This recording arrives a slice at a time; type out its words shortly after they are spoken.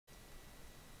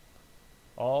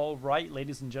All right,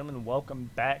 ladies and gentlemen,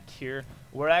 welcome back here.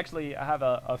 I have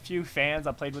a few fans.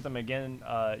 I played with them again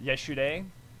yesterday.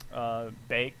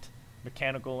 Baked,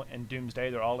 Mechanical, and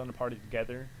Doomsday. They're all in a party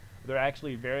together. They're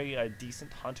actually very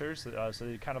decent hunters, so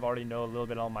they kind of already know a little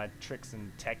bit on my tricks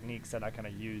and techniques that I kind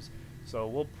of use. So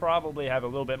we'll probably have a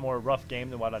little bit more rough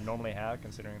game than what I normally have,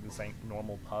 considering this ain't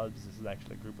normal pubs. This is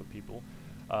actually a group of people.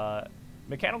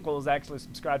 Mechanical is actually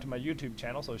subscribed to my YouTube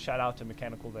channel, so shout out to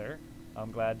Mechanical there.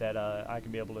 I'm glad that I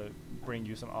can be able to bring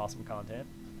you some awesome content.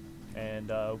 And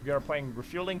we are playing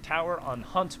Refueling Tower on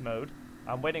Hunt mode.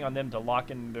 I'm waiting on them to lock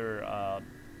in their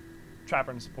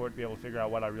Trapper and support to be able to figure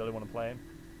out what I really want to play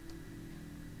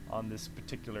on this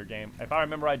particular game. If I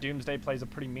remember right, Doomsday plays a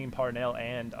pretty mean Parnell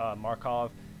and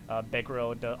Markov.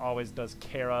 Bakerow always does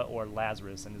Kara or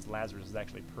Lazarus, and his Lazarus is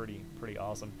actually pretty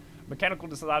awesome. Mechanical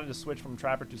decided to switch from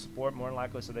Trapper to support, more than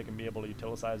likely so they can be able to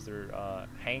utilize their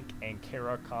Hank and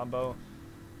Kara combo.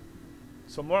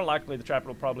 So more than likely the Trapper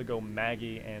will probably go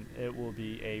Maggie, and it will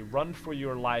be a run for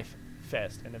your life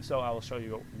fest. And if so, I will show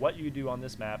you what you do on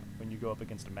this map when you go up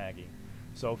against a Maggie.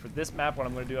 So for this map, what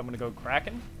I'm going to do, I'm going to go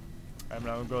Kraken. I'm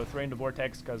going to go 3 into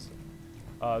Vortex because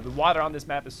the water on this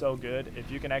map is so good. If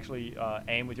you can actually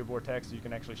aim with your Vortex, you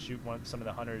can actually shoot some of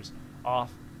the hunters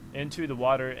off into the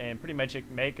water and pretty much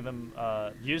make them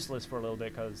useless for a little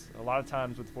bit, because a lot of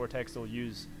times with Vortex they'll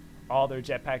use all their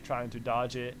jetpack trying to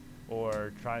dodge it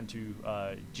or trying to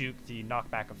juke the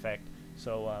knockback effect.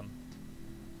 So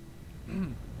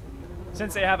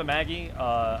since they have a Maggie,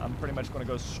 I'm pretty much going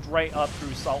to go straight up through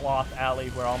Saltloft Alley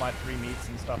where all my 3 meats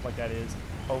and stuff like that is.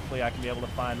 Hopefully I can be able to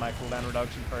find my cooldown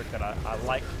reduction perk that I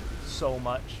like so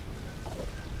much.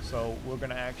 So we're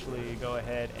going to actually go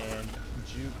ahead and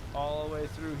juke all the way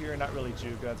through here. Not really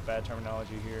juke, that's bad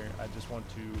terminology here. I just want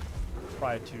to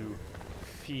try to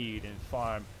feed and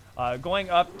farm. Going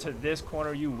up to this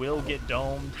corner, you will get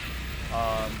domed.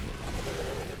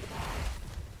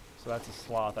 So that's a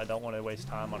sloth. I don't want to waste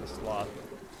time on a sloth.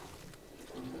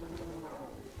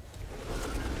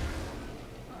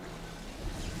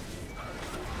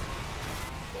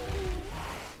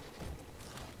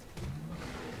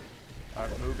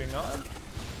 Alright, moving on.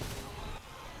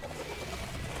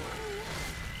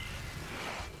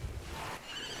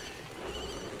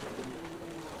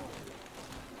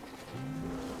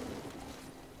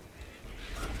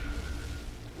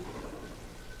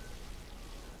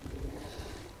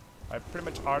 I'm pretty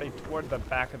much already toward the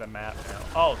back of the map now.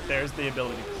 Oh, there's the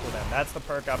ability to cool down. That's the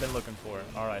perk I've been looking for.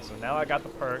 Alright, so now I got the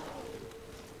perk.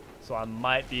 So I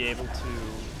might be able to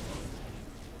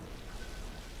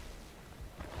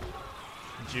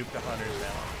juke the hunters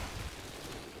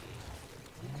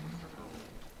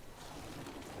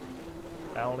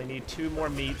now. I only need 2 more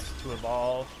meats to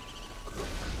evolve.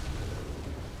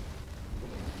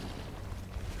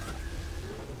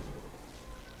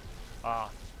 Ah.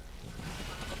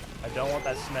 I don't want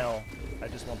that smell. I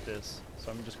just want this.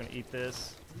 So I'm just going to eat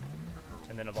this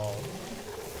and then evolve.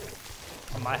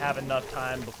 I might have enough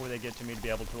time before they get to me to be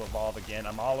able to evolve again.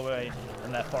 I'm all the way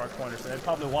in that far corner, so they're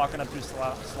probably walking up through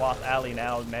Sloth Alley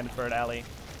now, Mammoth Bird Alley,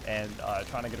 and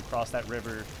trying to get across that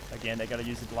river. Again, they got to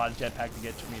use a lot of jetpack to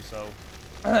get to me, so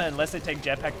unless they take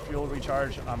jetpack fuel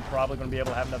recharge, I'm probably going to be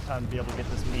able to have enough time to be able to get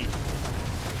this meat.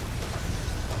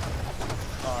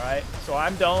 Alright, so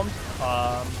I'm domed.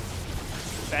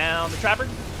 Found the Trapper.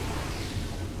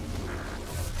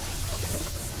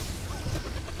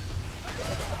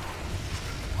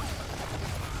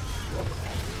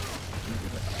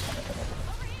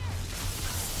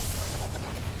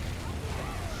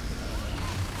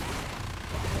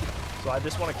 So I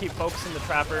just want to keep focusing the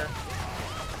Trapper.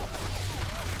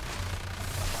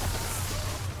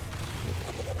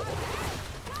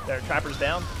 There, Trapper's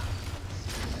down.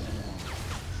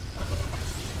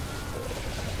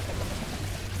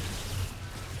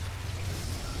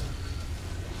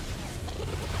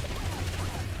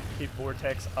 Keep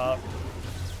Vortex up.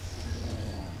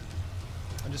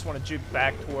 I just want to juke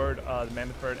back toward the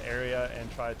Mammoth Bird area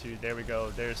and try to, there we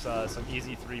go, there's some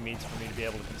easy 3 meats for me to be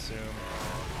able to consume.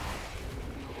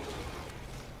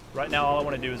 Right now all I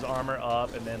want to do is armor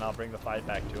up, and then I'll bring the fight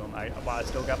back to him. I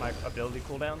still got my ability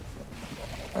cooldown.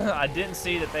 I didn't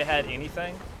see that they had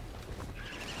anything.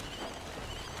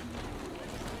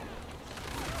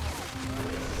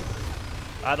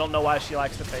 I don't know why she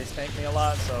likes to face tank me a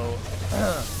lot, so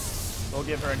we'll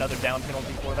give her another down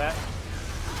penalty for that.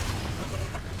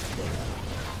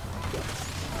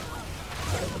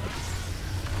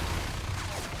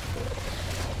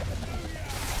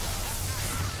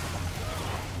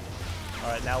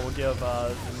 Alright, now we'll give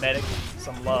the medic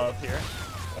some love here.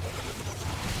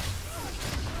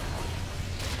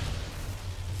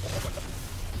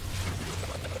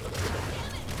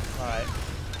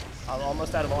 I'm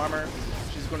almost out of armor.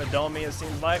 She's going to dome me, it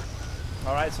seems like.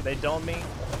 Alright, so they dome me.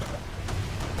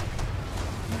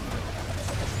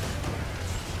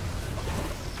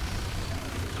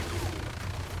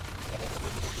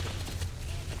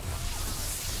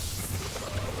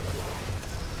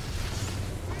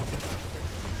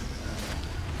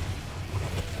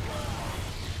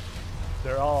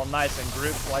 They're all nice and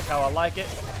grouped like how I like it.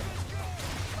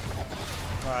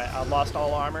 Alright, I lost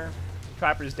all armor.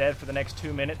 Trapper's dead for the next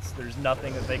 2 minutes. There's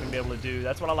nothing that they can be able to do.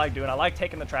 That's what I like doing. I like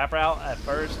taking the trapper out at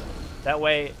first. That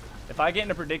way, if I get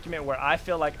in a predicament where I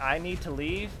feel like I need to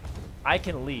leave, I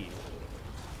can leave.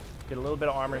 Get a little bit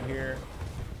of armor here.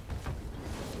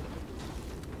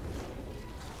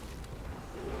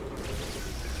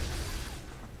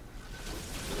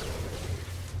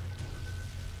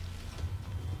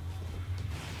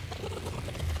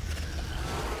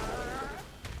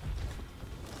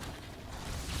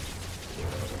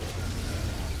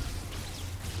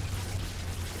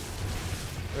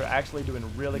 They're actually doing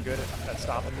really good at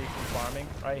stopping me from farming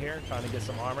right here, trying to get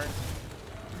some armor.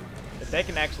 If they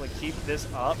can actually keep this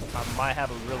up, I might have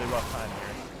a really rough time here.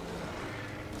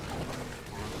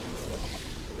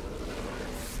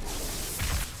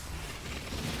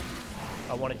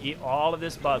 I want to eat all of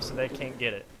this buff so they can't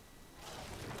get it.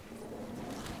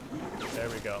 There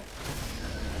we go.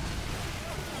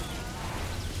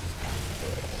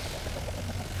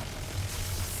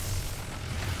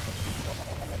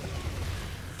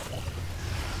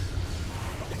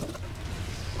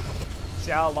 See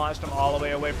how I launched them all the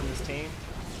way away from this team?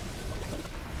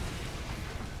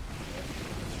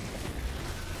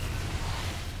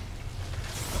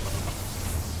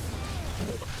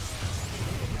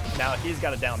 Now he's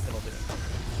got a down penalty.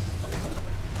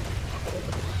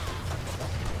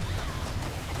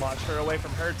 Launch her away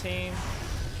from her team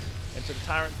into the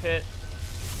Tyrant Pit.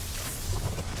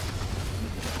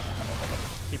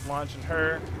 Keep launching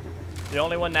her. The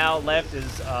only one now left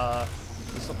is the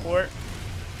support.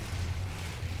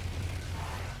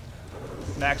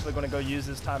 I'm actually going to go use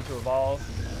this time to evolve.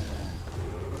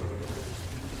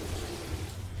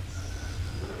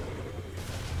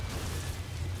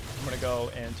 I'm going to go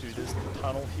into this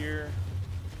tunnel here.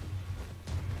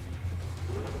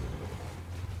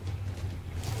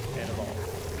 And evolve.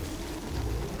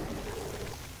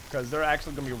 Because they're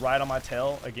actually going to be right on my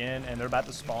tail again, and they're about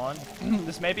to spawn.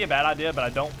 This may be a bad idea,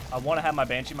 but I want to have my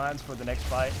Banshee Mines for the next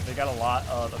fight. They got a lot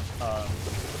of,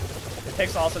 it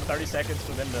takes also 30 seconds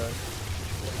for them to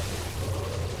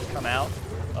come out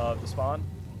of the spawn,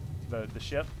 the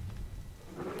ship.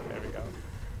 There we go.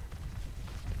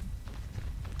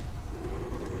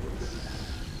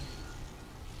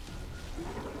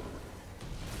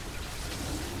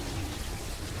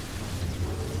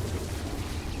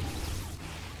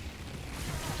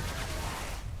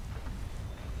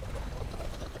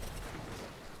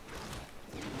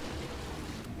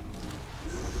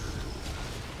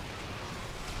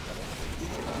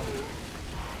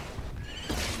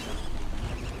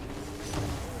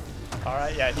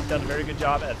 Alright, yeah, he's done a very good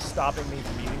job at stopping me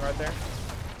from eating right there.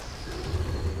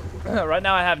 Right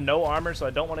now I have no armor, so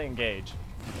I don't want to engage.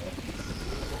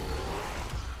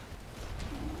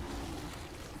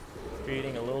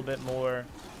 Feeding a little bit more.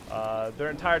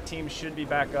 Their entire team should be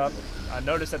back up. I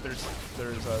noticed that there's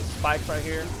spikes right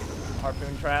here,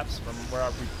 harpoon traps from where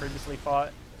we previously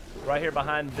fought. Right here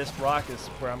behind this rock is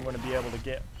where I'm going to be able to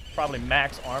get probably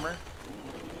max armor.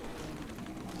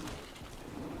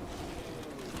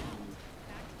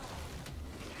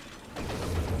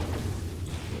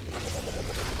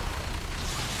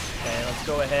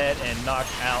 Go ahead and knock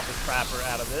out the Trapper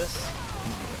out of this.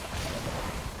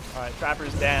 Alright,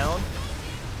 Trapper's down.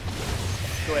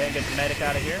 Let's go ahead and get the medic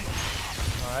out of here.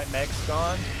 Alright, medic's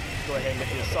gone. Let's go ahead and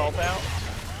get the assault out.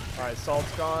 Alright,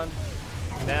 assault's gone.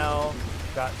 Now,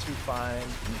 got to find...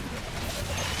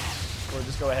 We'll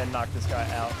just go ahead and knock this guy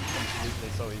out completely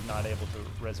so he's not able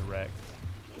to resurrect.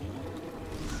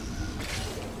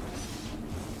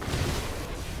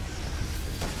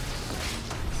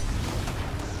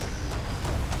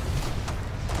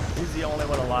 He's the only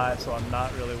one alive, so I'm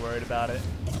not really worried about it.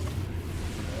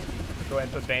 Go ahead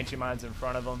and put Banshee Mines in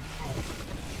front of him.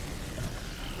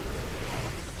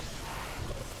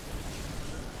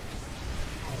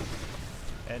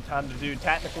 And time to do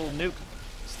tactical nuke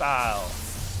style.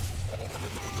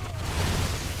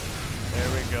 There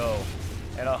we go.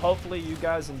 And hopefully you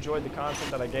guys enjoyed the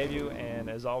content that I gave you, and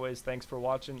as always, thanks for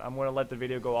watching. I'm going to let the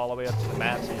video go all the way up to the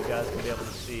map so you guys can be able to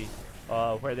see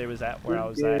where they was at, where I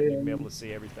was at. You can be able to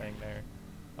see everything there.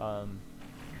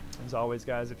 As always,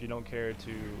 guys, if you don't care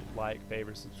to like,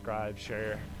 favorite, subscribe,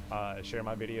 share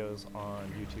my videos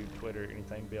on YouTube, Twitter,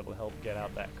 anything to be able to help get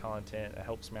out that content, it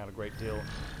helps me out a great deal.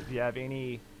 If you have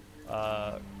any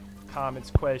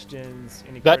comments, questions,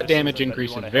 any that damage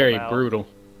increase is very brutal.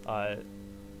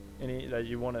 Any that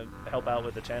you want to help out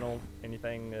with the channel,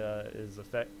 anything is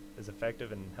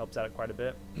effective and helps out quite a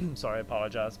bit. Sorry, I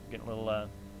apologize. I'm getting a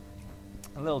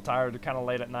little tired, kind of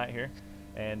late at night here.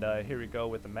 And here we go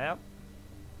with the map.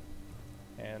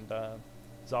 And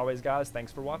as always, guys,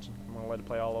 thanks for watching. I'm gonna let it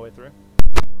play all the way through.